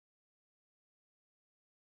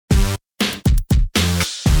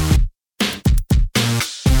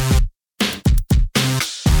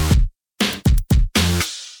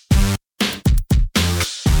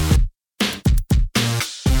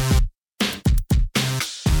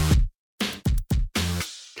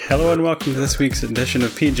Hello and welcome to this week's edition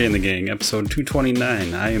of PJ and the Gang, episode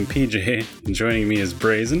 229. I am PJ, and joining me is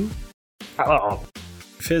Brazen. Hello.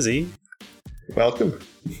 Fizzy. Welcome.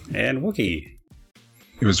 And Wookie.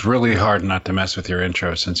 It was really hard not to mess with your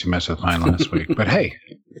intro since you messed with mine last week, but hey.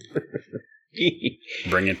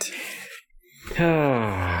 Bring it. You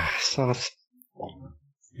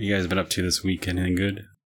guys been up to this week? Anything good?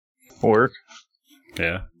 Work?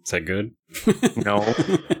 Yeah. Is that good? No.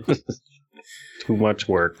 Too much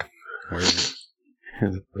work.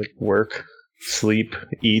 Work, sleep,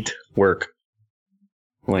 eat, work.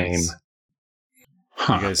 Lame. Nice.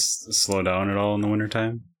 Huh. You guys slow down at all in the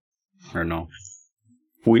wintertime? Or no?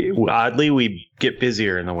 We get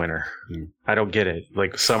busier in the winter. I don't get it.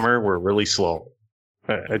 Like summer, we're really slow.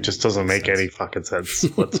 It just doesn't make any fucking sense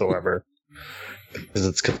whatsoever. Because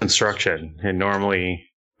it's construction, and normally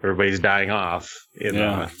everybody's dying off in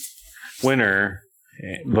the winter.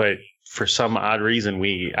 But for some odd reason,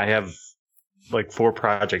 I have like 4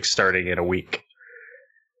 projects starting in a week.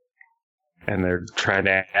 And they're trying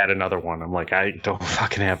to add another one. I'm like, I don't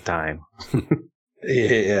fucking have time.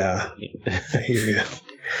 Yeah. I hear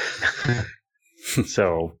you.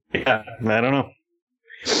 So, yeah, I don't know.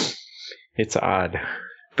 It's odd.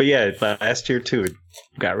 But yeah, last year too, it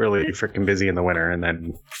got really freaking busy in the winter. And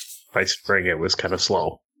then by spring, it was kind of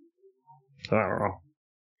slow. I don't know.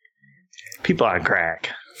 People on crack.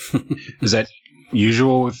 Is that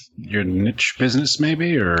usual with your niche business,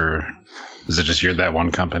 maybe? Or is it just that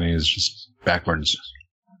one company is just backwards?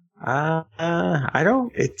 I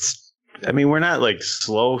mean, we're not like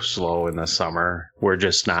slow in the summer. We're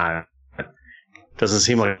just not. Doesn't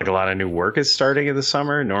seem like a lot of new work is starting in the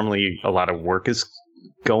summer. Normally, a lot of work is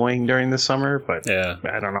going during the summer, but yeah,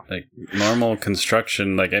 I don't know. Like normal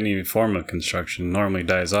construction, like any form of construction, normally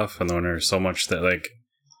dies off in the winter so much that like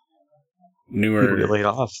newer get laid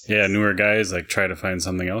off. Yeah, newer guys like try to find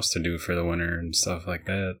something else to do for the winter and stuff like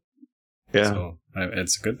that. Yeah, so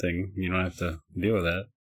it's a good thing. You don't have to deal with that.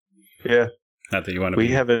 Yeah, not that you want to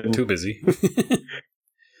be too busy.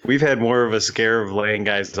 We've had more of a scare of laying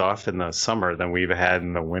guys off in the summer than we've had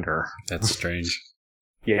in the winter. That's strange.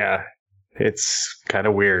 Yeah, it's kind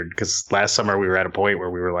of weird because last summer we were at a point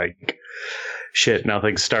where we were like, shit,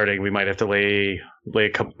 nothing's starting. We might have to lay a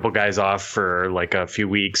couple guys off for like a few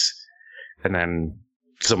weeks. And then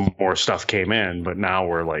some more stuff came in. But now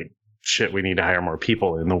we're like, shit, we need to hire more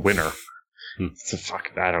people in the winter. It's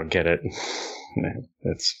I don't get it.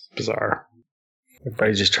 It's bizarre.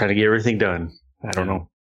 Everybody's just trying to get everything done. I don't know.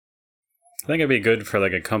 I think it'd be good for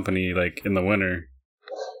like a company like in the winter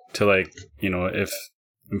to like, if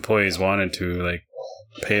employees wanted to like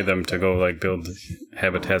pay them to go like build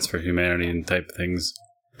Habitats for Humanity and type things.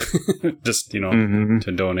 Just,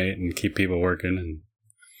 to donate and keep people working. And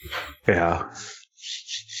yeah.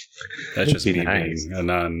 That's just me nice. being a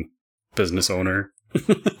non-business owner.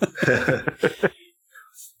 Yeah,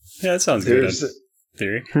 that sounds good in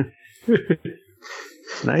theory.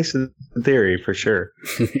 Nice in theory, for sure.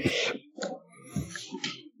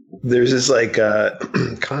 There's this like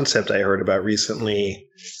concept I heard about recently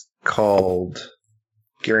called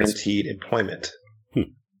guaranteed employment.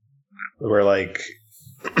 Where like,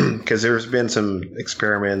 because there's been some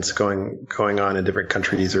experiments going on in different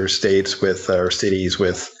countries or states with or cities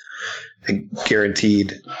with a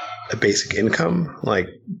guaranteed a basic income, like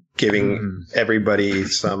giving everybody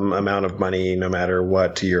some amount of money no matter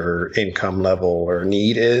what your income level or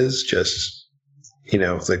need is. Just,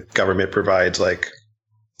 the government provides like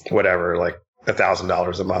whatever, like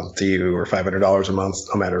 $1,000 a month to you or $500 a month,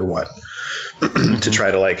 no matter what, to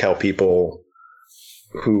try to like help people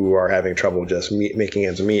who are having trouble just making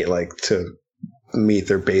ends meet, like to meet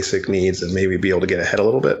their basic needs and maybe be able to get ahead a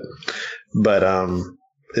little bit. But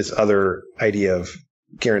this other idea of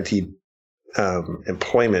guaranteed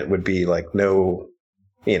employment would be like no,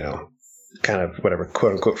 kind of whatever,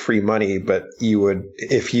 quote unquote, free money. But you would,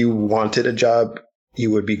 if you wanted a job,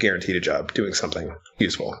 you would be guaranteed a job doing something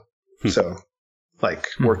useful. So like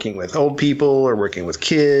working with old people or working with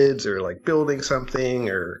kids or like building something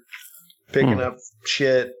or picking up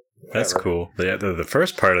shit. Whatever. That's cool. The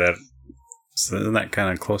first part of that, so isn't that kind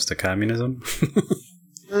of close to communism?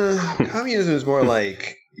 Communism is more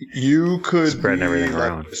like you could spreading be everything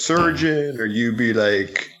like around. a surgeon or you be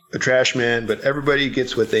like a trash man, but everybody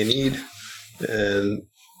gets what they need, and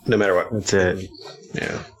no matter what. That's it.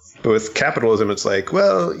 Yeah. But with capitalism, it's like,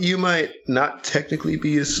 well, you might not technically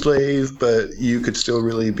be a slave, but you could still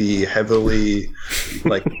really be heavily,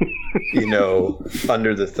 like,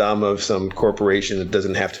 under the thumb of some corporation that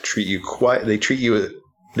doesn't have to treat you quite. They treat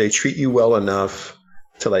you well enough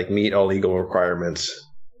to like meet all legal requirements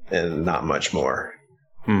and not much more.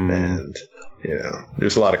 And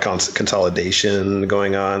there's a lot of consolidation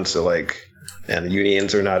going on. So like, and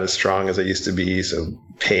unions are not as strong as they used to be. So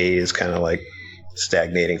pay is kind of like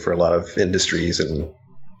stagnating for a lot of industries. And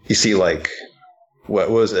you see like,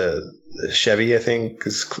 what was Chevy, I think,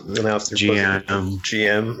 is announced.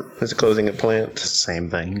 GM is closing a plant. Same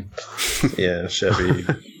thing. Yeah, Chevy.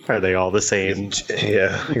 Are they all the same?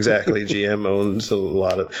 Yeah, exactly. GM owns a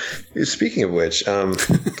lot of. Speaking of which,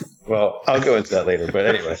 well, I'll go into that later. But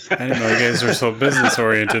anyway, I didn't know you guys were so business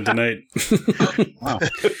oriented tonight. Wow.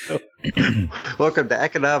 Welcome to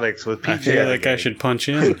Economics with PJ. I feel like I should punch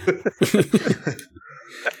in.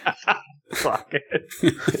 Fuck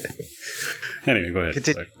it. Anyway, go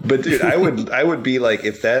ahead. but dude, I would be like,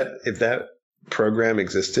 if that program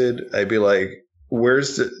existed, I'd be like,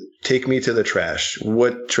 take me to the trash.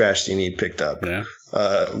 What trash do you need picked up? Yeah.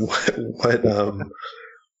 What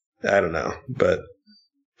I don't know, but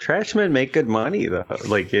Trashmen make good money though.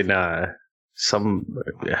 Like in some,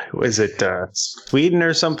 is it Sweden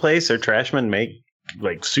or someplace? Or trashmen make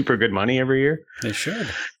like super good money every year? They should.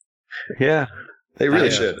 Yeah, they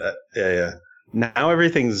really should. Yeah. Now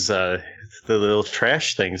everything's the little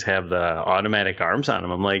trash things have the automatic arms on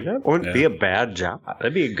them. I'm like, that wouldn't be a bad job.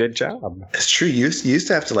 That'd be a good job. It's true. You used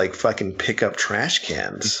to have to like fucking pick up trash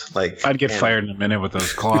cans. Like I'd get fired in a minute with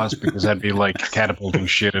those claws because I'd be like catapulting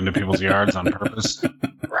shit into people's yards on purpose.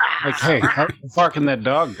 Like, hey, how far can that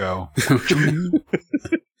dog go?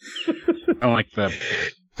 I like the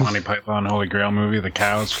Monty Python Holy Grail movie, the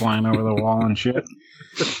cows flying over the wall and shit.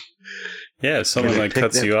 Yeah, if someone like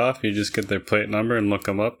cuts you off, you just get their plate number and look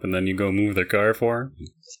them up, and then you go move their car for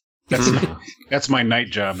them. That's my night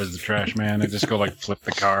job as the trash man. I just go like flip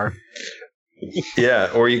the car. Yeah,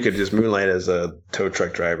 or you could just moonlight as a tow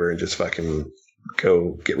truck driver and just fucking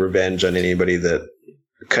go get revenge on anybody that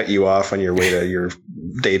cut you off on your way to your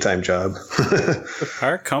daytime job.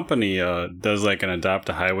 Our company does like an adopt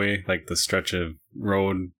a highway, like the stretch of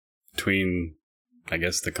road between, I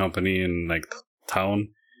guess, the company and like town.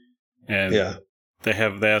 And they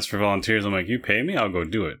ask for volunteers. I'm like, you pay me, I'll go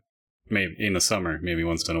do it. Maybe in the summer, maybe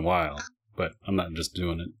once in a while, but I'm not just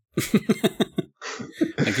doing it.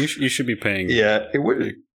 Like you should be paying. Yeah, it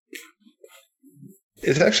would.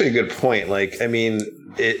 It's actually a good point. Like, I mean,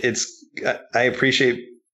 I appreciate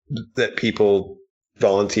that people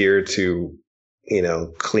volunteer to,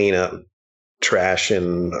 clean up trash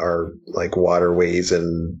in our like waterways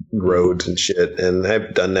and roads and shit. And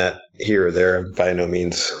I've done that here or there. By no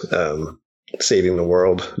means saving the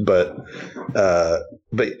world, but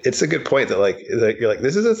it's a good point that you're like,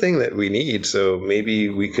 this is a thing that we need. So maybe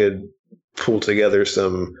we could pull together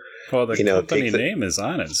some. Well, the company name is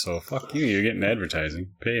on it, so fuck you. You're getting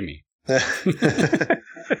advertising. Pay me.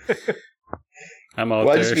 I'm out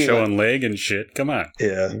there showing leg and shit. Come on.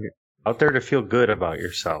 Yeah. Out there to feel good about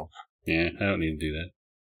yourself. Yeah, I don't need to do that.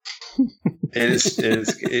 It's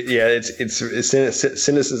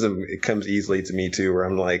cynicism. It comes easily to me too, where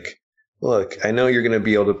I'm like, look, I know you're going to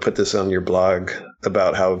be able to put this on your blog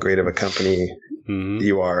about how great of a company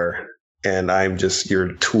you are, and I'm just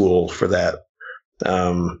your tool for that.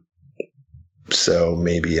 So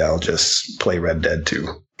maybe I'll just play Red Dead 2.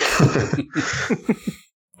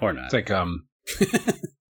 Or not. It's like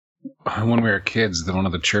when we were kids, one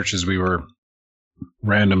of the churches we were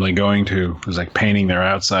randomly going to was like painting their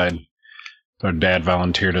outside. Our dad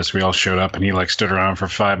volunteered us. We all showed up, and he like stood around for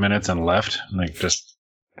 5 minutes and left. Like just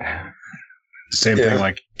same thing.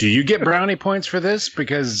 Like, do you get brownie points for this?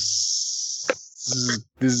 Because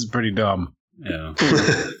this is pretty dumb. Yeah.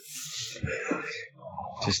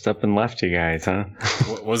 Just up and left you guys, huh?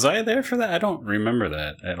 Was I there for that? I don't remember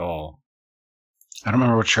that at all. I don't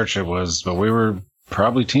remember what church it was, but we were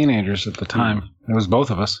probably teenagers at the time. It was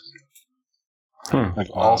both of us. Like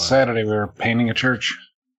all Saturday, we were painting a church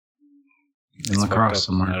in La Crosse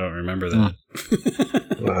somewhere. I don't remember that.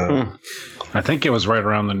 I think it was right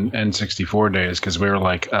around the N64 days because we were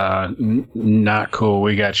like, not cool.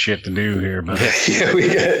 We got shit to do here, but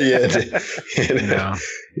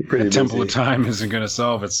pretty Temple busy. of Time isn't going to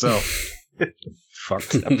solve itself. Fuck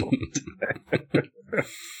Temple.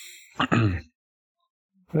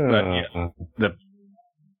 But yeah, the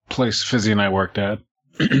place Fizzy and I worked at,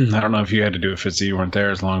 I don't know if you had to do it, Fizzy, you weren't there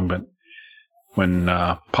as long, but when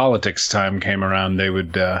politics time came around, they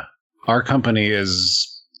would, our company is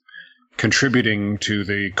contributing to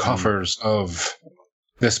the coffers of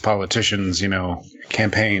this politician's,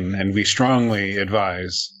 campaign, and we strongly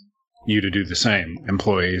advise you to do the same,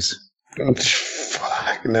 employees. Oh,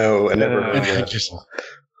 fuck, no, I never heard that.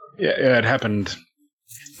 It happened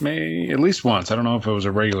at least once. I don't know if it was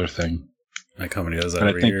a regular thing. My company does that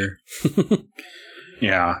every year.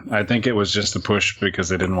 Yeah, I think it was just a push because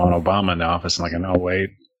they didn't want Obama in the office. And like, no, wait.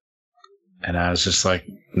 And I was just like,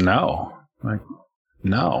 no. Like,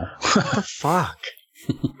 no. What the fuck?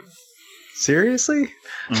 Seriously?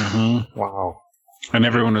 Mm-hmm. Wow. And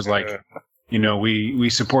everyone was like, you know, we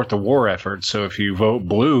support the war effort. So if you vote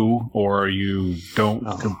blue or you don't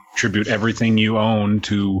contribute everything you own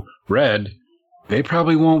to red, they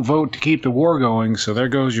probably won't vote to keep the war going. So there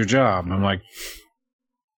goes your job. I'm like,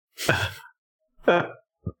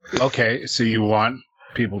 okay, so you want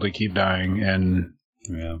people to keep dying, and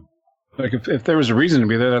Yeah. like if there was a reason to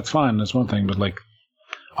be there, that's fine. That's one thing. But like,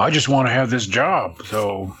 I just want to have this job.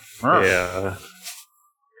 So Yeah.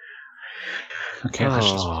 okay, let's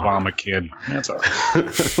just bomb a kid. That's all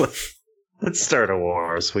right. Let's start a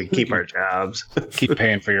war so we keep our jobs. Keep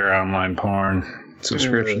paying for your online porn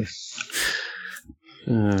subscription.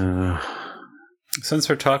 Since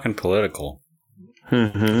we're talking political,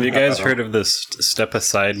 Mhm. have you guys heard of this Step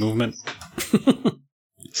Aside movement?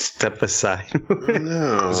 Step aside.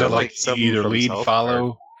 No. Is that like something you either from lead, South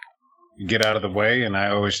follow, get out of the way, and I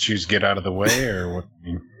always choose get out of the way, or what?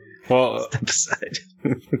 Well, Step aside.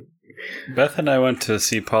 Beth and I went to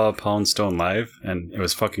see Paula Poundstone live, and it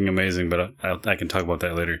was fucking amazing, but I can talk about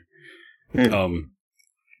that later.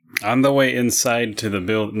 On the way inside to the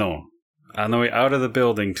on the way out of the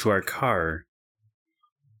building to our car,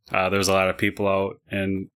 there was a lot of people out,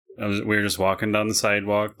 and we were just walking down the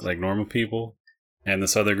sidewalk like normal people, and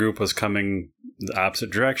this other group was coming the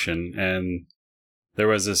opposite direction, and there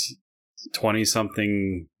was this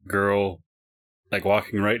 20-something girl like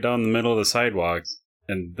walking right down the middle of the sidewalk,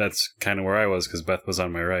 and that's kind of where I was because Beth was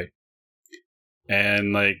on my right.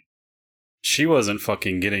 And like, she wasn't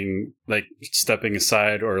fucking getting like stepping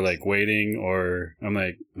aside or like waiting, or I'm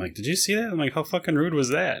like, did you see that? I'm like, how fucking rude was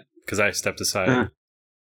that? Because I stepped aside. Huh.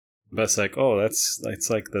 Beth's like, oh, it's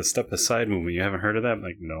like the step aside movement. You haven't heard of that? I'm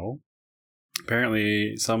like, no.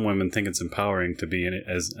 Apparently, some women think it's empowering to be in it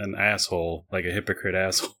as an asshole, like a hypocrite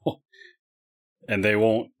asshole, and they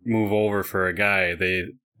won't move over for a guy.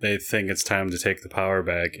 They think it's time to take the power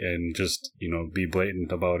back and just, you know, be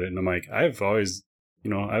blatant about it. And I'm like, I've always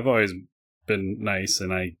been nice,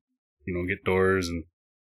 and I, you know, get doors and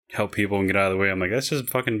help people and get out of the way. I'm like, that's just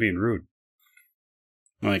fucking being rude.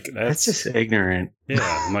 I'm like, That's just ignorant.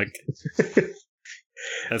 yeah. I'm like, that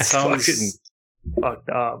That's sounds fucking fucked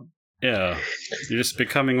up. yeah. You're just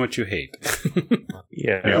becoming what you hate.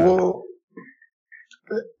 Yeah. Well,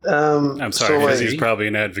 I'm sorry, so, because like- he's probably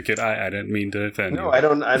an advocate. I didn't mean to offend No, you. I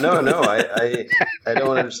don't. I know. No, I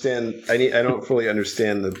don't understand. I don't fully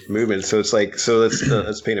understand the movement. So it's like,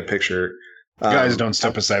 let's paint a picture. Guys don't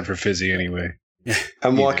step aside for Fizzy anyway.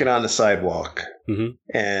 I'm walking on the sidewalk, Mhm.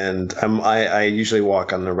 and I usually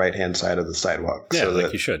walk on the right hand side of the sidewalk. Yeah, so like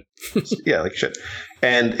that, you should. yeah, like you should.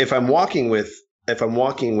 And if I'm walking with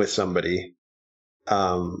somebody,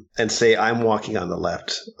 and say I'm walking on the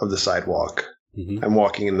left of the sidewalk, Mhm. I'm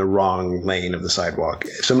walking in the wrong lane of the sidewalk.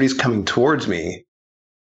 If somebody's coming towards me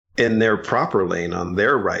in their proper lane on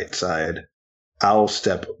their right side, I'll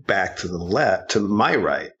step back to the left, to my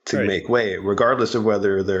right, to Right. make way, regardless of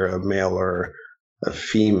whether they're a male or a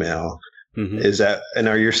female. Mhm. Is that? And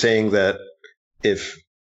are you saying that if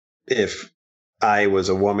I was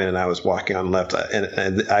a woman and I was walking on left,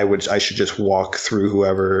 and I should just walk through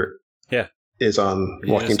whoever Yeah. is on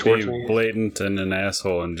You walking just towards be me? blatant and an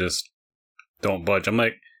asshole and just don't budge. I'm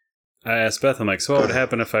like, I asked Beth, I'm like, so what would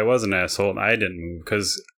happen if I was an asshole and I didn't move?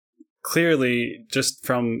 Because clearly, just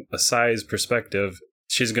from a size perspective,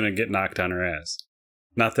 she's going to get knocked on her ass.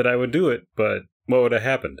 Not that I would do it, but what would have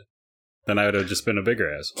happened? Then I would have just been a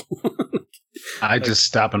bigger asshole. I just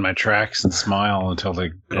stop in my tracks and smile until they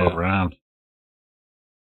go Yeah. around.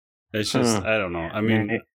 It's just, I don't know. I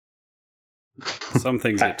mean, some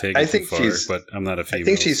things get taken I too think far, she's- but I'm not a female. I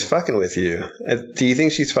think she's so- fucking with you. Do you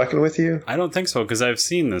think she's fucking with you? I don't think so, because I've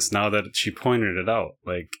seen this now that she pointed it out.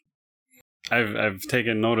 Like, I've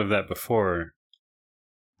taken note of that before.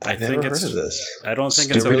 I I've think never it's. heard of this. I don't think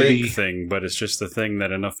it's a Stupidity. big thing, but it's just a thing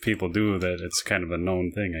that enough people do that it's kind of a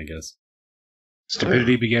known thing, I guess.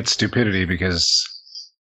 Stupidity begets stupidity because,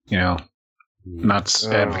 you know, not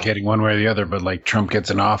advocating one way or the other, but like Trump gets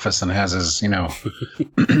in office and has his, you know,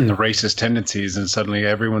 racist tendencies, and suddenly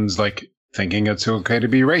everyone's like thinking it's okay to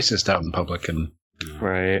be racist out in public. And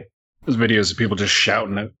Right. there's videos of people just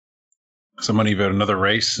shouting at somebody about another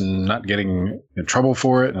race and not getting in trouble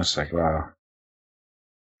for it. And it's like, wow,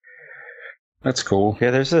 that's cool.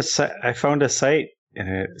 Yeah, there's a site. I found a site, and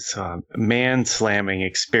it's a man slamming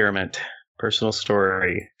experiment. Personal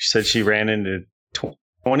story. She said she ran into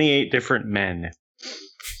 28 different men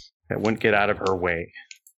that wouldn't get out of her way.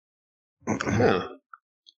 Huh.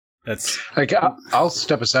 That's Like I'll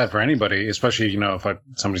step aside for anybody, especially if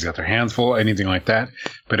somebody's got their hands full, anything like that.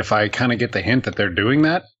 But if I kind of get the hint that they're doing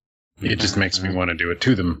that, it just makes me want to do it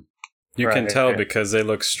to them. you can Right, tell yeah. because they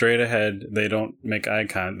look straight ahead. They don't make eye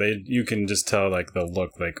contact. You can just tell like they'll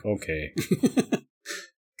look like okay.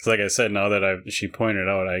 Because like I said, now that she pointed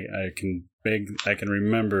out, I can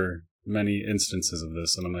remember many instances of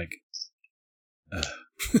this, and I'm like,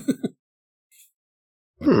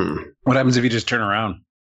 What happens if you just turn around?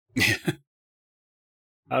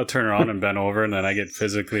 I'll turn around and bend over, and then I get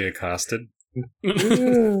physically accosted.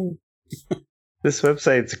 This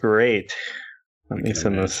website's great. Let I me can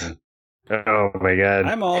send this. imagine. Oh my god.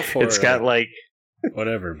 I'm all for It's got like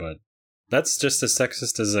whatever, but that's just as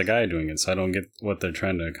sexist as a guy doing it, so I don't get what they're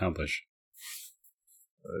trying to accomplish.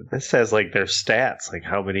 this has like their stats, like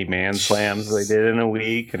how many man slams they did in a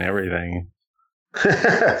week and everything.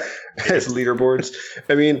 As leaderboards.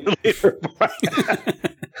 I mean,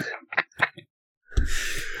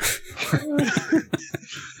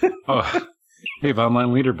 Oh, we have online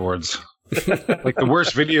leaderboards. Like the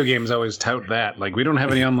worst video games always tout that. Like we don't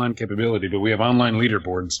have any online capability, but we have online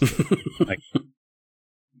leaderboards. Like,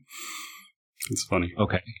 It's funny.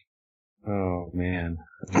 okay. Oh man.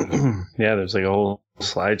 Yeah, there's like a whole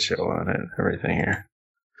slideshow on it and everything here.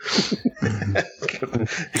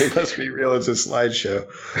 it must be real. It's a slideshow.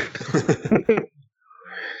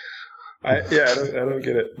 I don't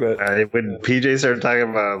get it, but When PJ started talking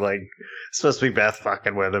about like it's supposed to be Beth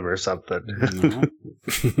fucking with him or something.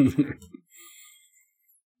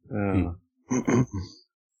 Oh.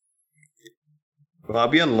 well, I'll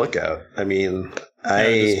be on the lookout. I mean,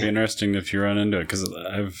 It'd just be interesting if you run into it because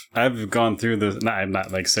I've gone through this. I'm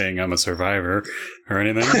not like saying I'm a survivor or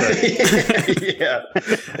anything, but yeah.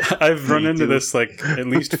 I've run into this like at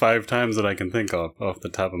least 5 times that I can think of off the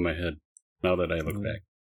top of my head. Now that I look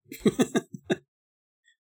back,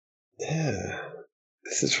 Yeah.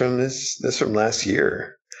 This is from from last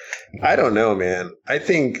year. I don't know, man. I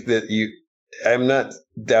think that I'm not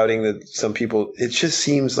doubting that some people, it just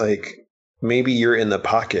seems like maybe you're in the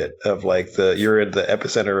pocket of like you're at the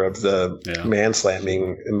epicenter of the man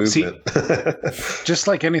slamming movement. Just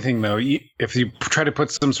like anything, though, if you try to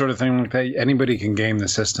put some sort of thing like that, anybody can game the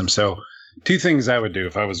system. So 2 things I would do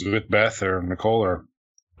if I was with Beth or Nicole or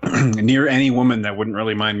near any woman that wouldn't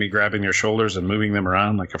really mind me grabbing their shoulders and moving them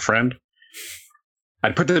around like a friend.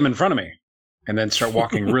 I'd put them in front of me and then start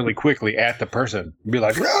walking really quickly at the person. Be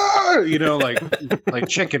like, like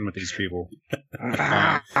chicken with these people.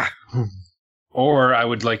 Or I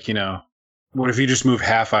would what if you just move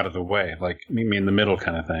half out of the way, like meet me in the middle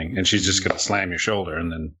kind of thing, and she's just going to slam your shoulder,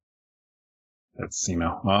 and then that's,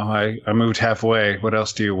 well, I moved halfway. What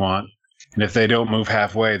else do you want? And if they don't move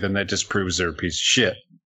halfway, then that just proves they're a piece of shit.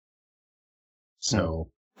 So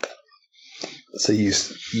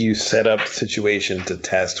you set up the situation to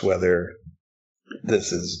test whether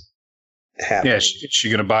this is happening. yeah, is she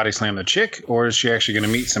going to body slam the chick, or is she actually going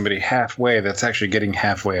to meet somebody halfway that's actually getting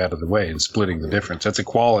halfway out of the way and splitting the difference? That's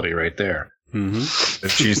equality right there. mm-hmm.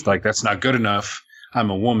 If she's like, that's not good enough, I'm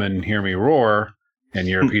a woman, hear me roar, and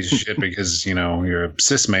you're a piece of shit because, you're a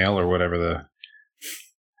cis male or whatever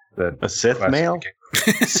A Sith male?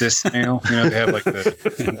 Cis male. They have like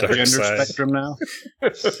the Dark gender side. spectrum now.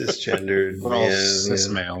 Cisgendered We're all man. cis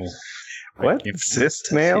male. What? Like, Cis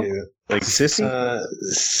male? Yeah. Like sissy?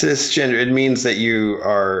 Cisgender. It means that you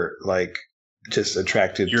are like just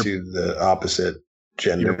attracted You're- to the opposite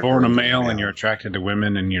gender. You're born a male and you're attracted to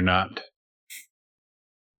women, and you're not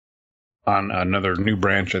on another new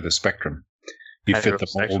branch of the spectrum. You fit the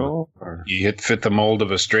mold. Heterosexual? Or- You fit the mold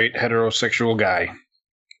of a straight heterosexual guy.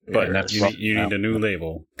 But And that's you need a new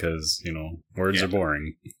label because words are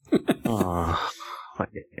boring. Oh my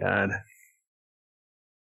god.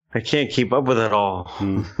 I can't keep up with it all.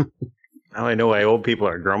 Now I know why old people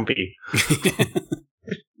are grumpy.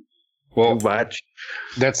 Well, Too much.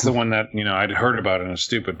 that's the one that I'd heard about and it was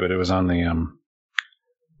stupid, but it was on the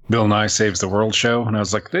Bill Nye Saves the World show, and I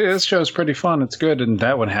was like, this show's pretty fun, it's good, and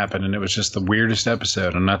that one happened, and it was just the weirdest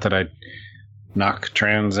episode. And not that I knock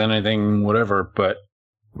trans anything, whatever, but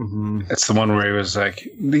it's the one where he was like,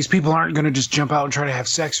 these people aren't going to just jump out and try to have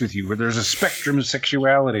sex with you, where there's a spectrum of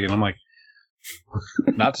sexuality. And I'm like,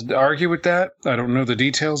 not to argue with that. I don't know the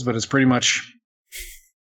details, but it's pretty much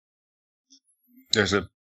there's a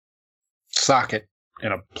socket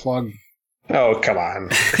and a plug. Oh, come on.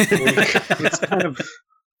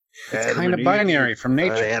 It's kind of binary from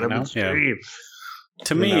nature. Adam and Steve.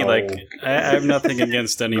 To me, No. like I have nothing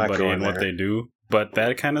against not anybody going and what there. they do, but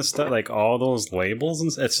that kind of stuff, like all those labels,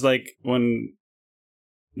 and it's like when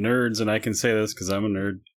nerds, and I can say this because I'm a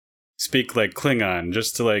nerd, speak like Klingon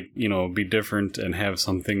just to like, you know, be different and have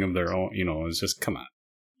something of their own, you know, it's just, come on.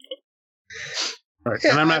 Right.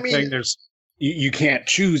 And I'm not saying there's you can't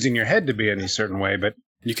choose in your head to be any certain way, but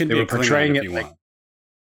you can they be were portraying if it you like want.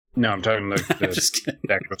 no, I'm talking the Just kidding.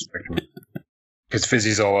 actual spectrum. Because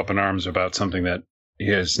Fizzy's all up in arms about something that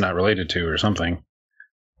he is not related to or something.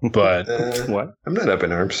 But What? I'm not up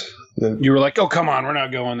in arms. you were like, "Oh, come on, we're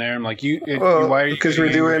not going there." I'm like, why are you? Because we're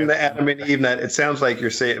getting doing angry the at- Adam and Eve. It sounds like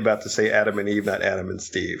you're about to say Adam and Eve, not Adam and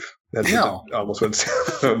Steve. That's No. almost what it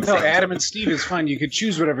sounds. No, Adam and Steve is fine. You could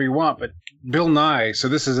choose whatever you want, but Bill Nye, so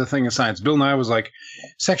this is a thing of science. Bill Nye was like,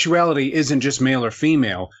 sexuality isn't just male or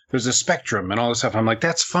female. There's a spectrum and all this stuff. I'm like,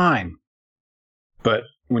 that's fine. But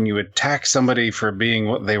when you attack somebody for being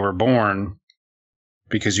what they were born,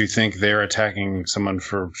 because you think they're attacking someone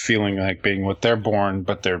for feeling like being what they're born,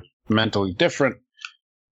 but they're mentally different,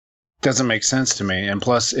 doesn't make sense to me. And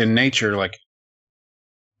plus, in nature, like,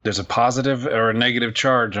 there's a positive or a negative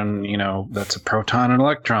charge, and you know that's a proton and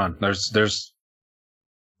electron. There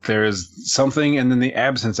is something, and then the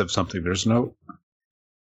absence of something. There's no.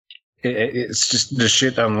 It's just the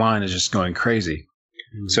shit online is just going crazy.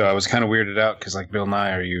 Mm-hmm. So I was kind of weirded out because, like, Bill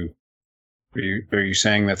Nye, are you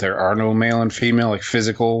saying that there are no male and female like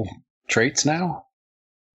physical traits now?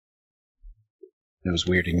 It was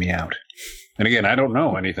weirding me out. And again, I don't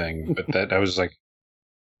know anything, but that I was like.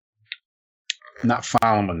 Not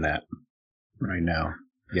following that right now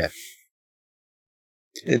yet.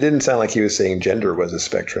 It didn't sound like he was saying gender was a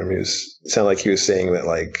spectrum. It sounded like he was saying that,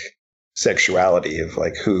 like, sexuality of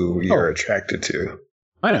like who you're attracted to.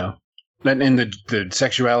 I know. And the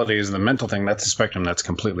sexuality is the mental thing. That's a spectrum. That's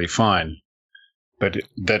completely fine. But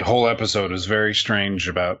that whole episode is very strange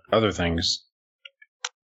about other things.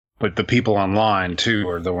 But the people online too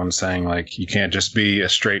are the ones saying like you can't just be a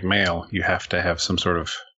straight male. You have to have some sort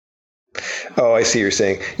of. Oh, I see what you're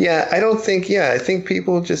saying. Yeah, I think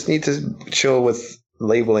people just need to chill with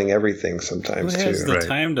labeling everything sometimes Who has too. the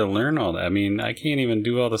time to learn all that? I mean, I can't even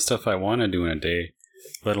do all the stuff I want to do in a day,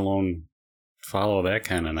 let alone follow that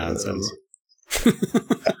kind of nonsense.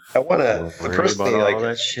 I want to personally about like all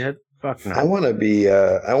that shit. Fuck no. I want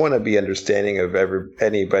to be understanding of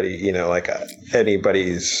anybody, you know, like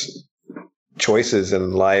anybody's choices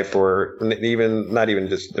in life, or even not even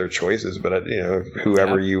just their choices, but you know,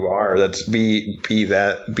 whoever you are, that's be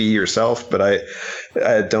yourself. But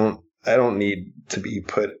I don't need to be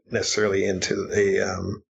put necessarily into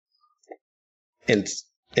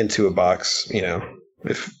into a box. You know,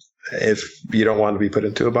 if you don't want to be put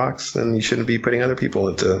into a box, then you shouldn't be putting other people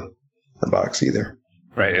into a box either.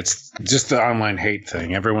 Right. It's just the online hate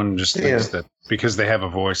thing. Everyone just thinks that because they have a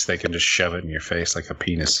voice, they can just shove it in your face like a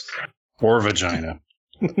penis or a vagina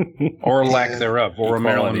or a lack thereof or a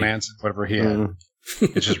Marilyn Manson, whatever he had.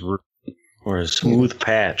 It's just rude. Or a smooth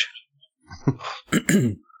patch.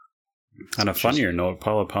 On a funnier note,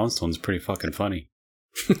 Paula Poundstone's pretty fucking funny.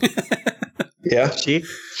 Yeah. See?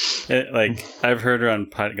 Like, I've heard her on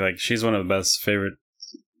like, she's one of the best favorite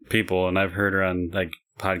people, and I've heard her on like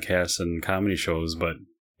podcasts and comedy shows, but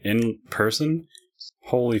in person,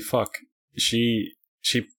 holy fuck, she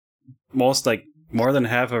most like more than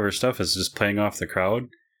half of her stuff is just playing off the crowd,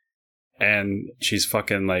 and she's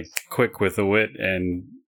fucking like quick with the wit, and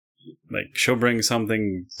like she'll bring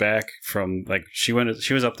something back from like she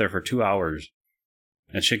was up there for 2 hours,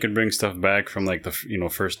 and she could bring stuff back from like the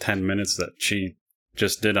first 10 minutes that she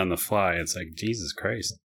just did on the fly. It's like, Jesus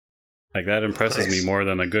Christ, like that impresses me more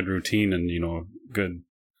than a good routine and good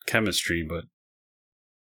chemistry. But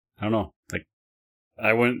I don't know, like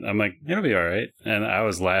I'm like, it'll be all right, and I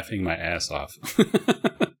was laughing my ass off.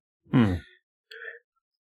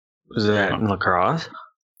 Was that in lacrosse?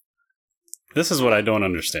 This is what I don't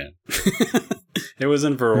understand. It was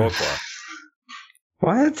in Viroqua.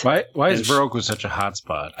 What? Why is Viroqua such a hot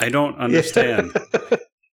spot? I don't understand.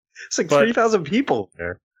 It's like 3,000 people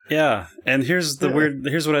there. Yeah, and here's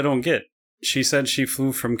what I don't get. She said she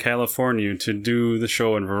flew from California to do the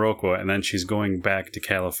show in Viroqua, and then she's going back to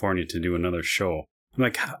California to do another show. I'm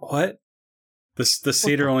like, what? The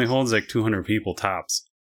theater only holds like 200 people tops.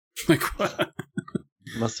 I'm like, what?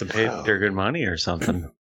 Must have paid her good money or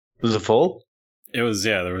something. Was it full? It was,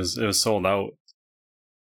 yeah. It was sold out,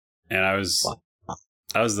 and I was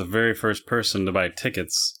the very first person to buy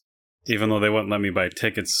tickets, even though they wouldn't let me buy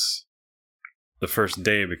tickets the first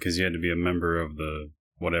day because you had to be a member of the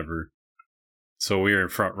whatever. So we were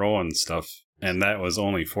front row and stuff, and that was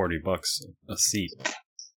only $40 a seat.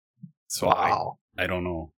 So wow. I don't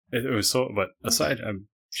know. It was so, but aside,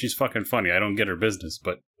 she's fucking funny. I don't get her business,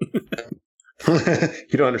 but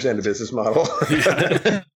you don't understand the business model.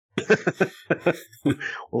 Well,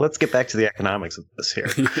 let's get back to the economics of this here.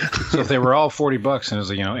 So if they were all $40 and it was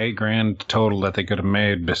like, $8,000 total that they could have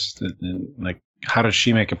made, but like, how does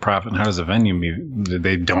she make a profit? And how does the venue did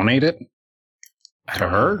they donate it to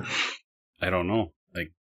her? I don't know.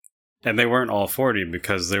 Like, and they weren't all 40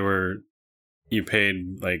 because you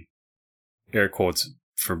paid like air quotes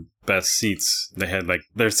for best seats. They had like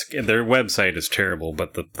their website is terrible,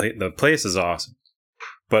 but the place is awesome.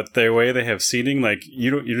 But the way they have seating, like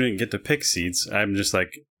you didn't get to pick seats. I'm just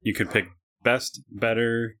like you could pick best,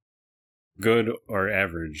 better, good, or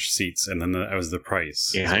average seats, and then that was the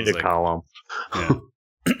price. Behind a column. Yeah.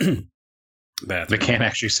 They can't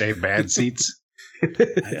actually say bad seats.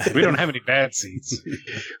 We don't have any bad seats.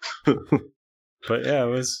 But yeah, it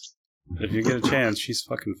was. If you get a chance, she's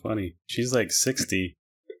fucking funny. She's like 60,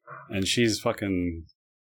 and she's fucking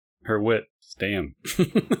her wit. Damn,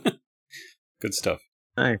 good stuff.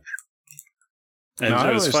 Nice. And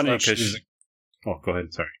it was funny because. Oh, go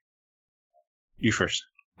ahead. Sorry. You first.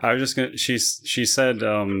 I was just gonna. She said.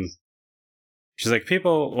 She's like,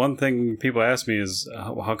 one thing people ask me is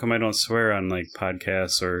how come I don't swear on like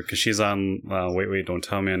podcasts or because she's on Wait Don't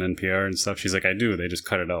Tell Me on NPR and stuff. She's like, I do. They just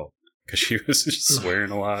cut it out because she was just swearing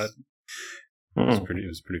a lot. It was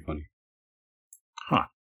pretty funny. Huh.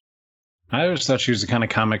 I always thought she was the kind of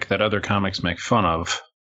comic that other comics make fun of.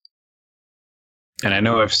 And I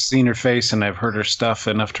know I've seen her face and I've heard her stuff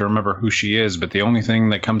enough to remember who she is, but the only thing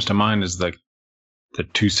that comes to mind is the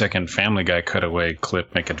 2-second Family Guy cutaway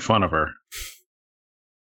clip making fun of her.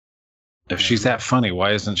 If she's that funny,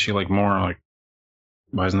 why isn't she like more like?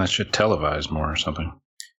 Why isn't that shit televised more or something?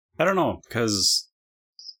 I don't know, because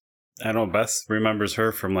I know Beth remembers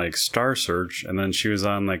her from like Star Search, and then she was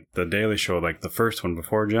on like the Daily Show, like the first one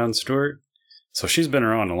before Jon Stewart. So she's been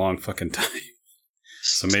around a long fucking time.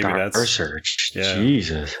 So maybe that's Star Search. Yeah.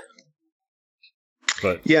 Jesus.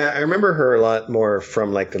 But yeah, I remember her a lot more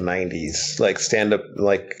from like the 90s, like stand-up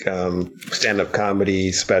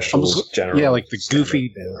comedy specials. Generally, yeah, like the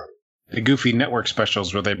goofy network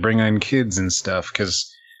specials where they bring in kids and stuff.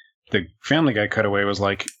 Because the Family Guy cutaway was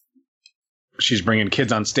like she's bringing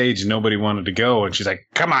kids on stage and nobody wanted to go, and she's like,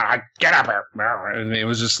 "Come on, get up here!" And it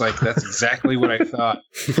was just like that's exactly what I thought.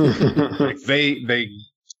 Like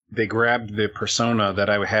they grabbed the persona that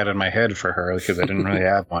I had in my head for her because I didn't really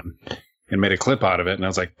have one. And made a clip out of it, and I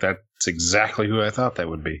was like, that's exactly who I thought that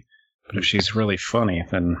would be. But if she's really funny,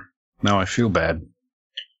 then now I feel bad.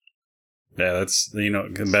 Yeah, that's,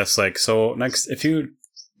 the best. Like, so next, if you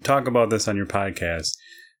talk about this on your podcast,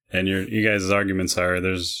 and you guys' arguments are,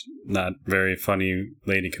 there's not very funny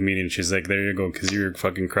lady comedian, she's like, there you go, because you're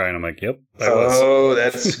fucking crying. I'm like, yep, I was. Oh,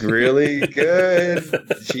 that's really good.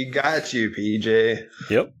 She got you, PJ.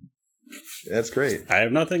 Yep. That's great. I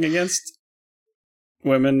have nothing against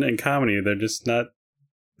women in comedy. They're just not.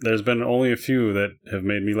 There's been only a few that have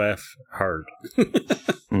made me laugh hard.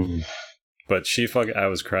 Mm-hmm. But I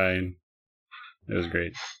was crying. It was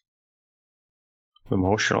great.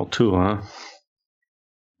 Emotional too, huh?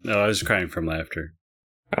 No, I was crying from laughter.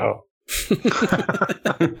 Oh.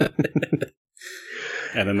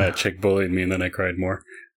 And then that chick bullied me, and then I cried more.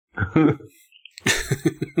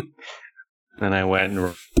 Then I went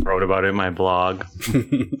and wrote about it in my blog.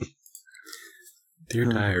 Dear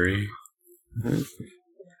diary.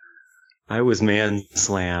 I was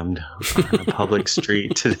man-slammed on a public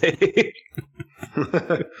street today.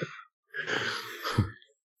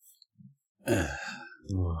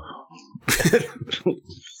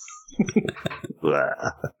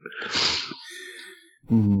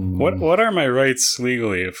 What are my rights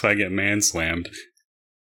legally if I get man-slammed?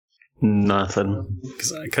 Nothing.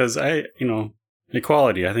 Because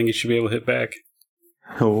equality. I think you should be able to hit back.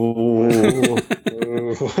 Oh.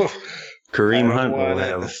 Kareem Hunt will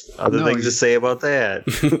have other things to say about that.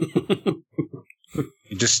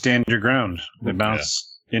 You just stand your ground. They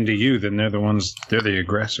bounce into you, then they're the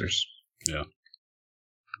aggressors. Yeah.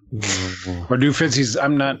 Or do Fitzy's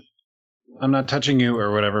I'm not touching you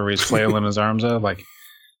or whatever, where he's flailing his arms out like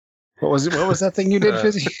what was that thing you did,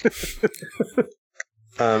 Fizzy?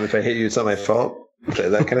 If I hit you, it's not my fault.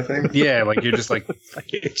 That kind of thing? Yeah, like you're just like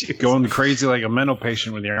going crazy like a mental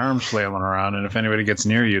patient with your arms flailing around, and if anybody gets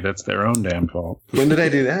near you, that's their own damn fault. When did I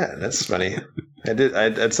do that? That's funny.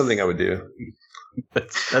 That's something I would do.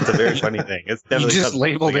 That's a very funny thing. It's definitely you just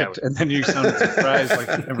labeled it, and then you sounded surprised like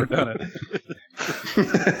you've never done it. You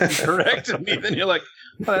corrected me, then you're like,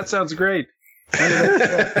 "Oh, that sounds great."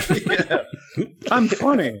 Yeah. I'm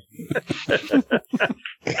funny.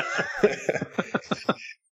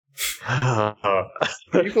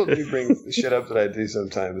 People do bring shit up that I do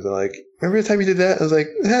sometimes. They're like, remember the time you did that? I was like,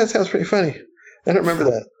 that sounds pretty funny. I don't remember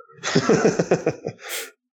that.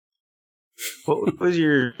 What was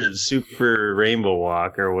your Super Rainbow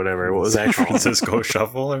Walk or whatever? What was that San called? Francisco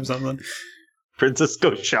Shuffle or something?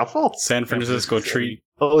 Francisco Shuffle? San Francisco Treat.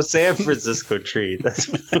 Oh, San Francisco Treat. That's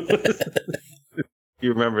you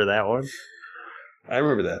remember that one? I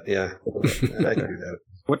remember that. Yeah, I can do that.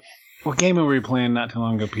 What game were we playing not too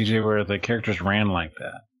long ago, PJ, where the characters ran like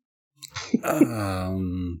that?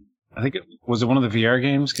 I think it was one of the VR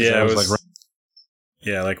games. 'Cause Yeah, I it was was.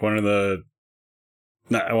 Yeah, like one of the.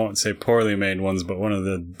 I won't say poorly made ones, but one of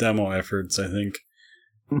the demo efforts. I think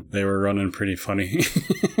they were running pretty funny.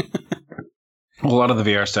 a lot of the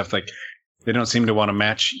VR stuff, like they don't seem to want to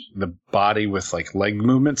match the body with like leg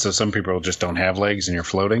movement. So some people just don't have legs and you're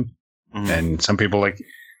floating, and some people like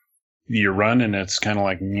you run and it's kind of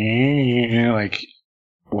like it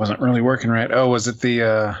wasn't really working right. Oh, was it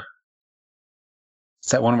the?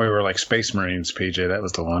 It's that one where we were like Space Marines, PJ. That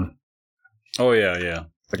was the one. Oh yeah.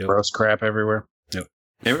 The gross crap everywhere. Yep.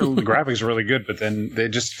 The graphics were really good, but then they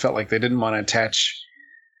just felt like they didn't want to attach.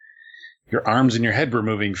 Your arms and your head were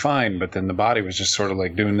moving fine, but then the body was just sort of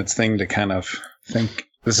like doing its thing to kind of think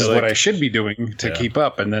this is what I should be doing to keep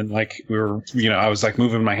up. And then like we were, I was like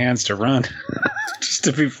moving my hands to run just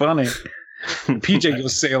to be funny. PJ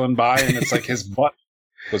goes sailing by and it's like his butt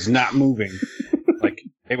was not moving. Like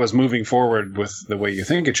it was moving forward with the way you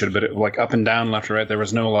think it should, but it like up and down, left and right. There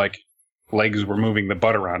was no like legs were moving the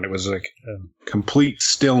butt around. It was like complete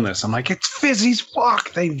stillness. I'm like, it's Fizzy's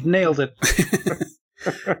walk. They've nailed it.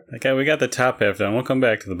 Okay, we got the top half done. We'll come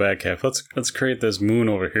back to the back half. Let's create this moon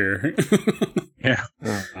over here. Yeah.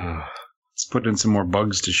 Let's put in some more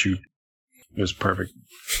bugs to shoot. It was perfect.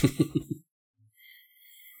 I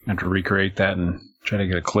have to recreate that and try to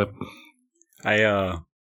get a clip. I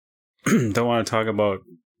don't want to talk about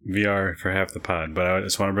VR for half the pod, but I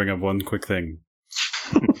just want to bring up one quick thing.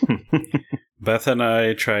 Beth and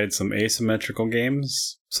I tried some asymmetrical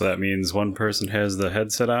games. So that means one person has the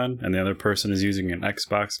headset on and the other person is using an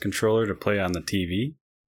Xbox controller to play on the TV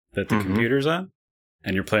that the computer's on.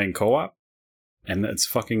 And you're playing co-op. And it's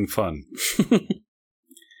fucking fun.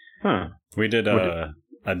 We did a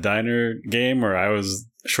diner game where I was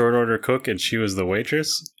short order cook and she was the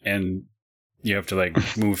waitress. And you have to like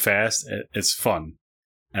move fast. It's fun.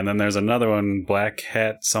 And then there's another one, Black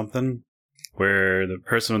Hat something, where the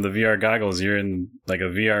person with the VR goggles, you're in like a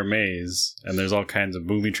VR maze, and there's all kinds of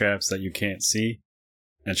booby traps that you can't see.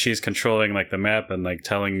 And she's controlling like the map and like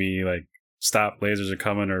telling me like, stop, lasers are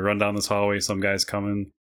coming, or run down this hallway, some guy's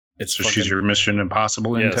coming. It's so she's your Mission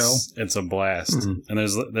Impossible intel? Yes, it's a blast. And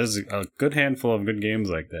there's a good handful of good games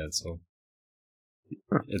like that, so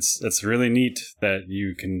it's really neat that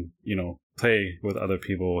you can, play with other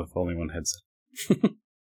people with only one headset.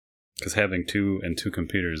 Because having two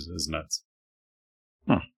computers is nuts.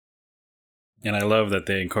 And I love that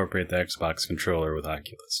they incorporate the Xbox controller with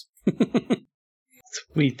Oculus.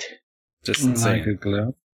 Sweet. Just insane.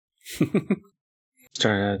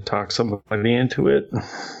 Trying to talk somebody into it.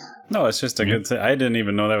 No, it's just a good thing. I didn't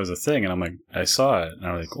even know that was a thing, and I'm like, I saw it, and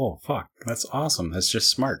I'm like, oh fuck, that's awesome. That's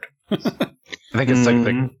just smart. I think it's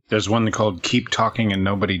like there's one called Keep Talking and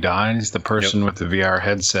Nobody Dies. The person with the VR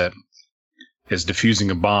headset is defusing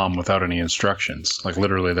a bomb without any instructions. Like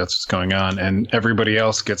literally that's what's going on. And everybody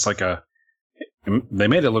else gets like they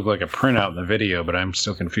made it look like a printout in the video, but I'm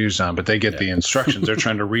still confused on, but they get the instructions. They're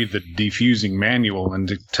trying to read the defusing manual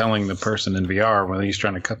and telling the person in VR when he's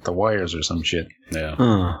trying to cut the wires or some shit.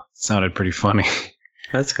 Yeah. Sounded pretty funny.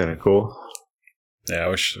 That's kind of cool. Yeah, I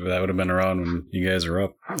wish that would have been around when you guys were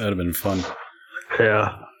up. That would have been fun.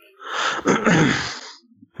 Yeah.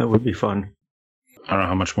 That would be fun. I don't know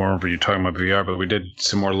how much more were you talking about VR, but we did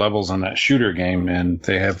some more levels on that shooter game, and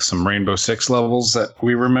they have some Rainbow Six levels that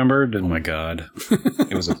we remembered. And oh my god.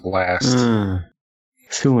 It was a blast.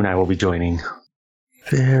 Soon I will be joining.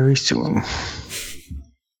 Very soon.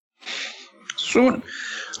 While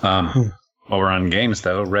we're on games,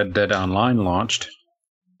 though, Red Dead Online launched.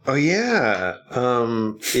 Oh yeah.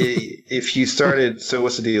 If you started, so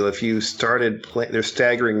what's the deal? If you started playing, they're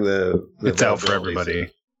staggering the it's out for everybody.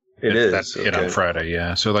 It is. That's it on Friday,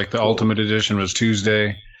 yeah. So like the Ultimate Edition was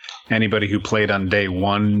Tuesday. Anybody who played on day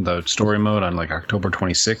one, the story mode on like October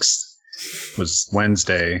 26th was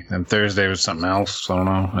Wednesday, and Thursday was something else. I don't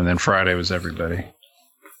know, and then Friday was everybody.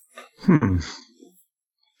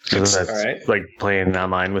 So that's like playing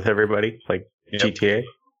online with everybody, like GTA.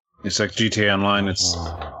 It's like GTA Online. It's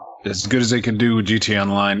as good as they can do with GTA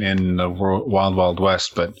Online in the Wild Wild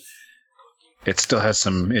West, but it still has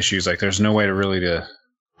some issues. Like there's no way to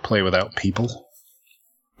play without people.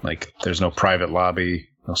 Like there's no private lobby,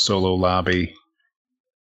 no solo lobby.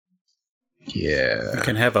 Yeah. You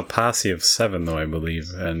can have a posse of 7 though, I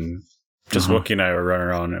believe, and just Wookie and I were running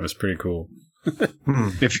around. It was pretty cool.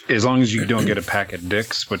 As long as you don't get a pack of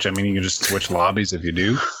dicks, which I mean, you can just switch lobbies if you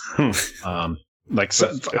do.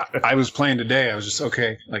 I was playing today. I was just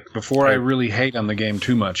okay. Like before, I really hate on the game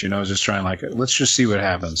too much. I was just trying let's just see what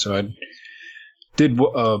happens. So I did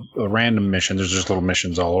a random mission. There's just little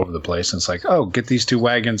missions all over the place. And it's like, oh, get these 2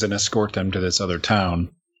 wagons and escort them to this other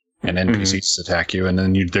town, and NPCs attack you, and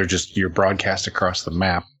then you're broadcast across the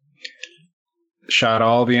map. Shot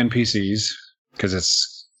all the NPCs because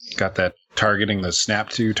it's got that targeting, the snap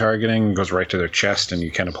to targeting, goes right to their chest, and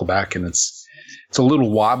you kind of pull back, and it's a little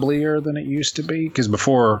wobblier than it used to be, because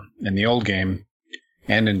before, in the old game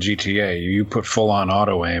and in GTA, you put full on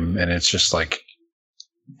auto aim, and it's just like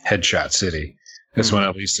headshot city. This one,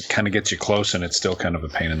 at least, it kind of gets you close, and it's still kind of a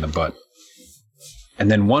pain in the butt.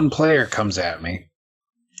 And then one player comes at me,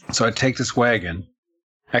 so I take this wagon.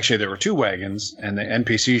 Actually, there were 2 wagons, and the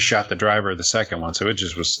NPC shot the driver of the second one, so it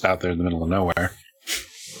just was out there in the middle of nowhere.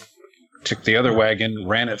 Took the other wagon,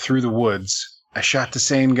 ran it through the woods. I shot the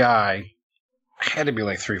same guy. I had to be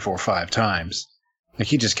like 3, 4, 5 times. Like,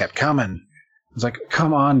 he just kept coming. I was like,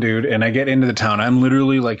 come on, dude. And I get into the town. I'm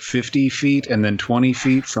literally like 50 feet and then 20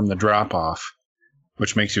 feet from the drop-off,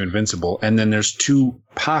 which makes you invincible. And then there's 2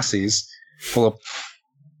 posses full of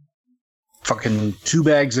fucking 2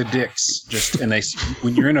 bags of dicks. And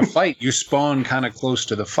when you're in a fight, you spawn kind of close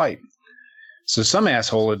to the fight. So some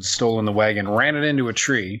asshole had stolen the wagon, ran it into a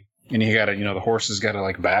tree. And you gotta, the horse has got to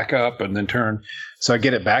like back up and then turn. So I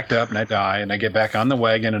get it backed up and I die. And I get back on the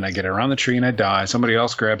wagon and I get around the tree and I die. Somebody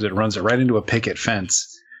else grabs it, runs it right into a picket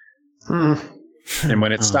fence. And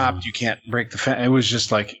when it stopped, you can't break the fence. It was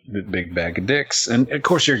just like the big bag of dicks. And of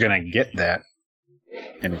course, you're gonna get that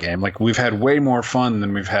in the game. Like, we've had way more fun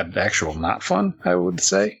than we've had actual not fun, I would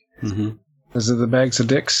say, because of the bags of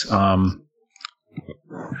dicks. But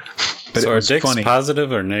so are dicks funny.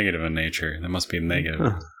 Positive or negative in nature? That must be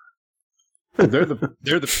negative. They're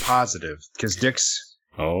the positive, because dicks.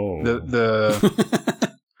 Oh, the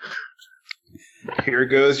Here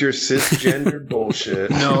goes your cisgender bullshit.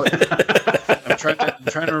 No, I'm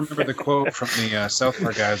trying to remember the quote from the South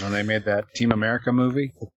Park guys when they made that Team America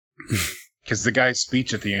movie. Because the guy's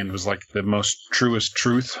speech at the end was like the most truest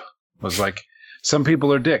truth. Was like, some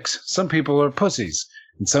people are dicks, some people are pussies,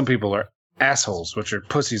 and some people are assholes, which are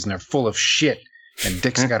pussies and they're full of shit. And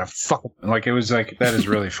dicks gotta fuck them. Like, it was like, that is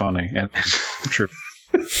really funny and true.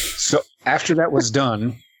 So after that was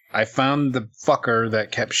done, I found the fucker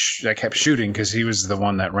that kept shooting, because he was the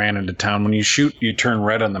one that ran into town. When you shoot, you turn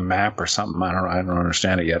red on the map or something. I don't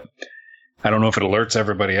understand it yet. I don't know if it alerts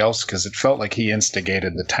everybody else, because it felt like he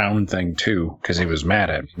instigated the town thing too, because he was mad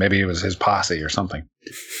at me. Maybe it was his posse or something.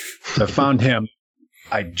 So I found him.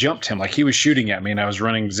 I jumped him, like he was shooting at me, and I was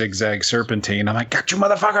running zigzag serpentine. I'm like, got you,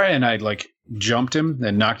 motherfucker! And I like jumped him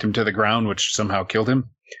and knocked him to the ground, which somehow killed him.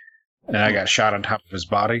 And I got shot on top of his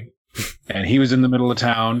body. And he was in the middle of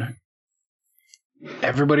town.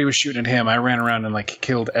 Everybody was shooting at him. I ran around and like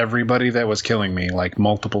killed everybody that was killing me, like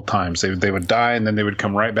multiple times. They would die, and then they would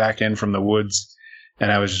come right back in from the woods,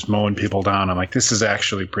 and I was just mowing people down. I'm like, this is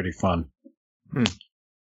actually pretty fun.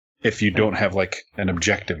 If you don't have like an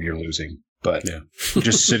objective you're losing. But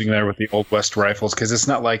just sitting there with the Old West rifles, because it's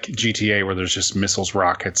not like GTA where there's just missiles,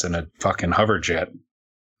 rockets, and a fucking hover jet.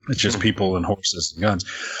 It's just people and horses and guns.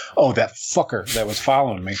 Oh, that fucker that was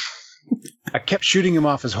following me. I kept shooting him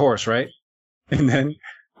off his horse, right? And then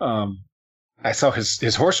I saw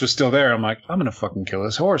his horse was still there. I'm like, I'm going to fucking kill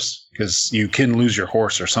his horse, because you can lose your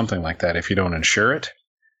horse or something like that if you don't insure it,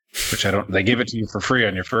 which I don't. They give it to you for free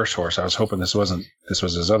on your first horse. I was hoping this was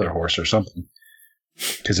his other horse or something.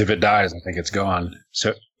 Because if it dies, I think it's gone.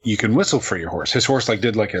 So you can whistle for your horse. His horse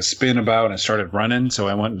did a spin about and started running. So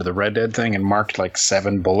I went into the Red Dead thing and marked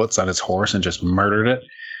 7 bullets on his horse and just murdered it.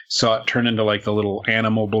 Saw it turn into the little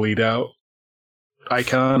animal bleed out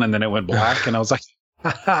icon, and then it went black. And I was like,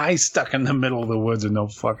 he's stuck in the middle of the woods with no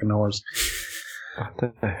fucking horse. What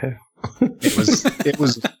the hell?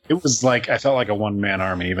 It was like, I felt like a one-man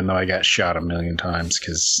army, even though I got shot a million times,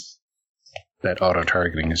 because that auto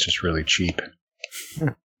targeting is just really cheap.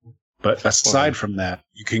 But aside from that,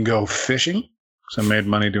 you can go fishing. So I made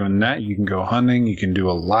money doing that. You can go hunting. You can do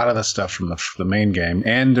a lot of the stuff from the main game.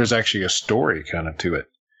 And there's actually a story kind of to it.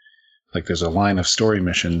 Like, there's a line of story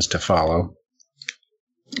missions to follow.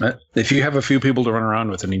 If you have a few people to run around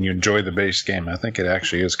with and you enjoy the base game, I think it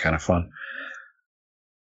actually is kind of fun.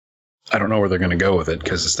 I don't know where they're going to go with it,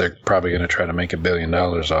 because they're probably going to try to make $1 billion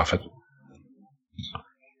off it.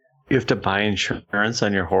 You have to buy insurance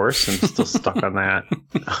on your horse and still stuck on that.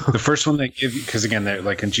 The first one they give you, because again, they're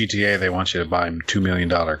like in GTA, they want you to buy $2 million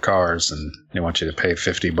cars, and they want you to pay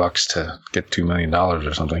 $50 to get $2 million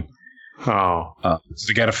or something. Oh. So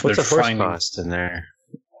they got to. What's the horse cost in there?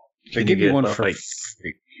 They give you one for like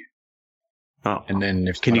free. Oh. And then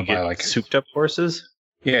if Can you wanna buy, get like souped up horses?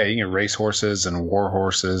 Yeah, you can race horses and war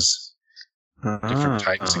horses, different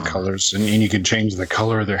types and colors, and you can change the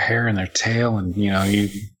color of their hair and their tail, and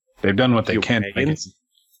they've done what they can.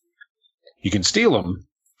 You can steal them.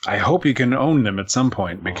 I hope you can own them at some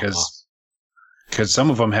point because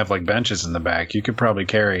some of them have like benches in the back. You could probably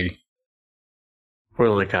carry. Or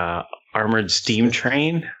like a armored steam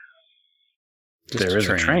train. There is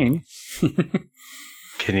a train.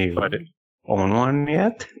 Can you own one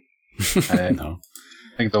yet? I don't know.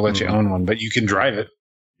 I think they'll let you own one, but you can drive it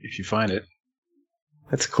if you find it.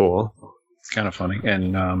 That's cool. It's kind of funny.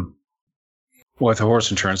 And with the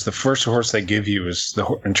horse insurance, the first horse they give you is the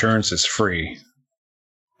insurance is free,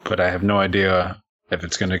 but I have no idea if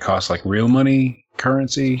it's going to cost like real money,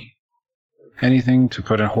 currency, anything to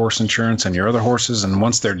put in horse insurance and your other horses. And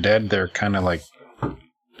once they're dead, they're kind of like,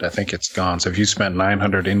 I think it's gone. So if you spent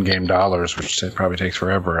 $900 in-game dollars, which probably takes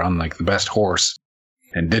forever on like the best horse,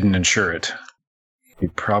 and didn't insure it, you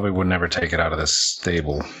probably would never take it out of the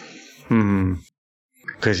stable.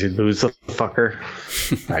 Because you lose the fucker.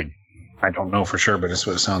 I don't know for sure, but it's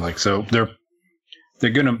what it sounds like. So they're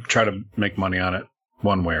going to try to make money on it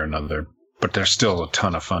one way or another, but there's still a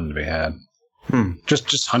ton of fun to be had.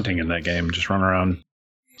 Just hunting in that game, just running around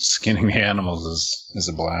skinning the animals is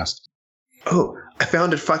a blast. Oh, I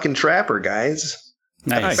found a fucking trapper, guys.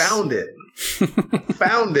 Nice. I found it.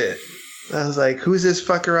 Found it. I was like, who's this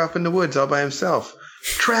fucker off in the woods all by himself?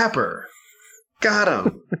 Trapper. Got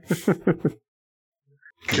him.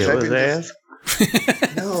 Kill his ass?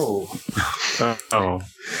 No. Oh.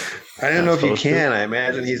 I don't know if you can. I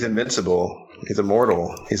imagine he's invincible. He's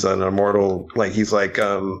immortal. He's an immortal. Like, he's like,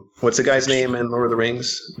 what's the guy's name in Lord of the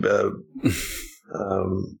Rings?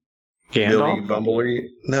 Gandalf? Bumblebee?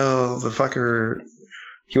 No, the fucker.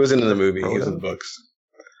 He wasn't in the movie. He was in the books.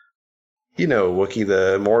 You know, Wookiee,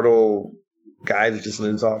 the immortal guy that just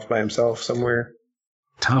lives off by himself somewhere.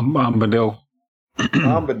 Tom Bombadil.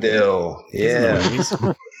 Bombadil. Yeah.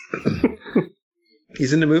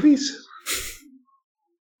 He's in the movies?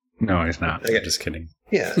 No, he's not. Okay. Just kidding.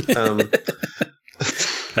 Yeah.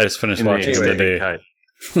 I just finished watching the day.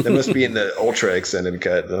 That must be in the ultra extended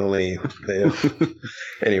cut.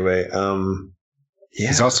 Anyway, yeah.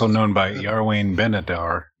 He's also known by Yarwain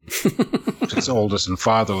Benadar. It's oldest and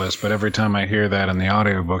fatherless, but every time I hear that in the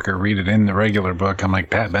audiobook or read it in the regular book, I'm like,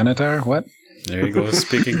 Pat Benatar? What? There you go,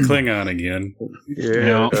 speaking Klingon again.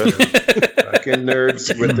 Yeah. Fucking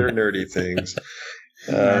nerds with their nerdy things.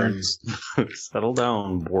 Settle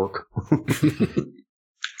down, Bork.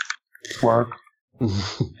 Bork.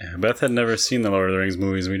 Yeah, Beth had never seen the Lord of the Rings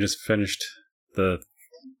movies. We just finished the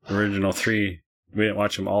original 3. We didn't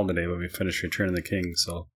watch them all today, but we finished Return of the King,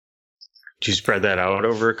 so... Did you spread that out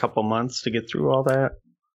over a couple months to get through all that?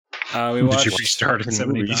 We watched... Did you restart it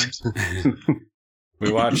 70 times?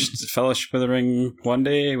 We watched Fellowship of the Ring one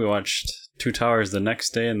day, we watched Two Towers the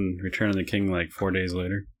next day, and Return of the King like 4 days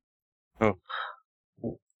later. Oh.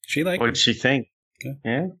 She liked What did she think? Okay.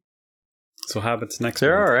 Yeah? So Hobbit's next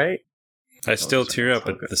They're month. alright. I still tear up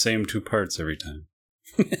at the same 2 parts every time.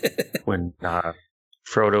 When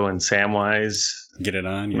Frodo and Samwise Get it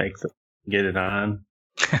on? Yeah. get it on.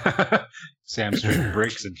 Sam's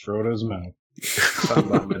breaks in Frodo's mouth. Tom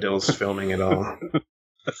Bombadil's filming it all.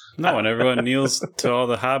 No, and everyone kneels to all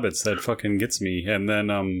the hobbits. That fucking gets me. And then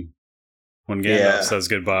when Gandalf says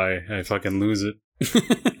goodbye, I fucking lose it.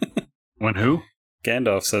 When who?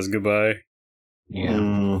 Gandalf says goodbye.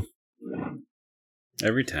 Yeah.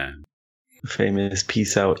 Every time. Famous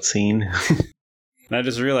peace out scene. And I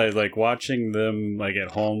just realized, like, watching them, like,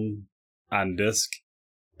 at home on disc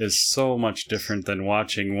is so much different than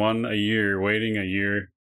watching one a year, waiting a year,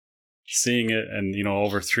 seeing it, and,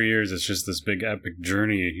 over 3 years, it's just this big epic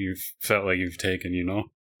journey you've felt like you've taken,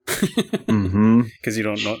 Because you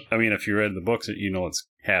don't know, I mean, if you read the books, you know what's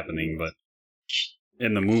happening, but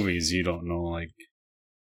in the movies, you don't know, like,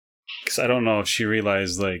 because I don't know if she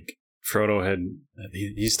realized, like, Frodo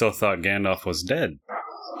he still thought Gandalf was dead.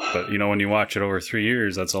 But, when you watch it over 3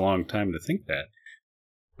 years, that's a long time to think that.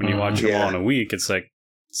 When you watch it all in a week, it's like,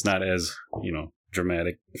 it's not as,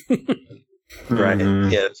 dramatic. Right.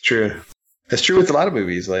 Yeah, it's true. It's true with a lot of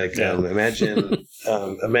movies. Like, imagine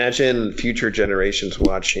future generations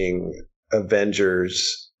watching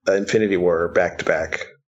Avengers, Infinity War back to back.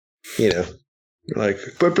 Like,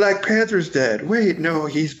 but Black Panther's dead. Wait, no,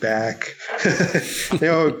 he's back.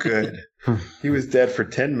 Oh, good. He was dead for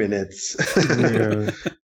 10 minutes.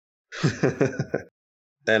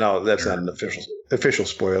 And that's not an official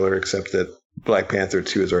spoiler, except that Black Panther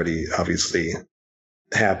 2 is already obviously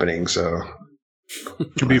happening. So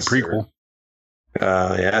Could be a prequel.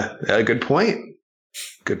 Yeah, good point.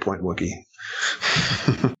 Good point, Wookie.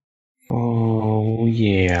 Oh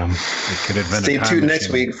yeah. It could invent Stay a time tuned next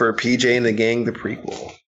machine. week for PJ and the Gang, the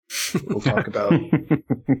prequel. We'll talk about.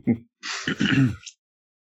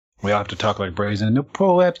 We'll have to talk like Brazen. No,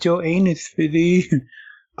 pull up your anus for the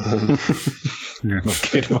little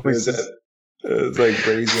kid What is voices. that? It's like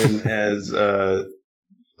Brazen as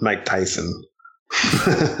Mike Tyson.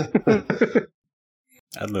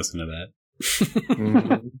 I'd listen to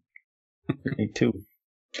that. Me too.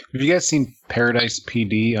 Have you guys seen Paradise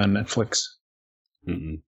PD on Netflix?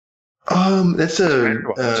 Mm-mm. That's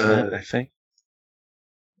I think.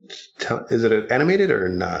 is it animated or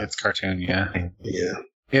not? It's cartoon, yeah. Yeah.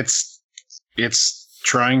 It's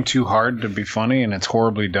trying too hard to be funny, and it's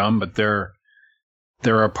horribly dumb. But there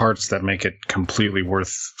are parts that make it completely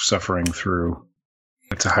worth suffering through.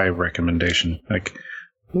 It's a high recommendation. Like,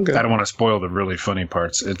 Okay. I don't want to spoil the really funny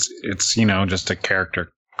parts. It's just a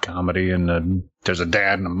character comedy, and there's a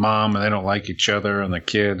dad and a mom, and they don't like each other, and the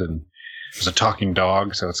kid, and there's a talking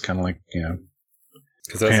dog, so it's kind of like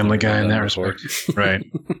 'Cause that's Family never Guy been in that done before. respect, right?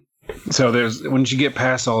 So there's once you get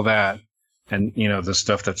past all that, and the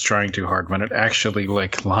stuff that's trying too hard, when it actually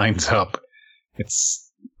like lines up, it's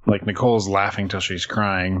like Nicole's laughing till she's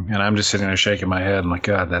crying, and I'm just sitting there shaking my head. I'm like,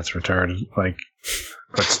 God, that's retarded. Like,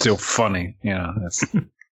 but still funny.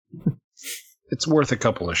 It's worth a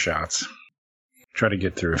couple of shots. Try to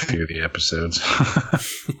get through a few of the episodes.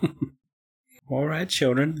 All right,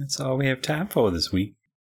 children. That's all we have time for this week.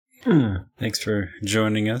 Thanks for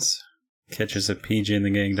joining us. Catch us at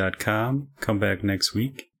pjandthegang.com. Come back next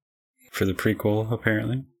week for the prequel,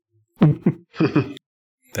 apparently.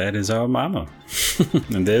 That is our mama.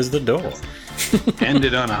 And there's the door.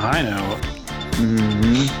 Ended on a high note.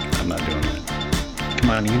 I'm not doing that. Come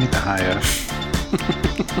on, you need the high F.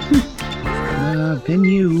 Then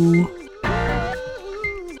you.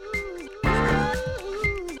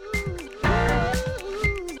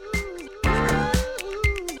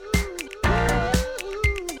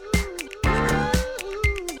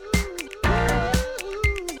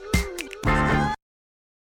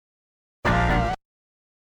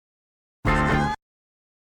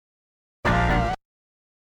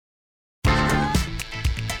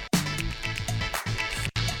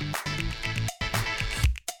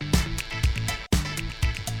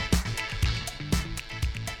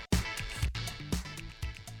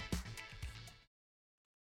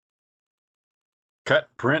 Cut,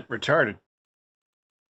 print, retarded.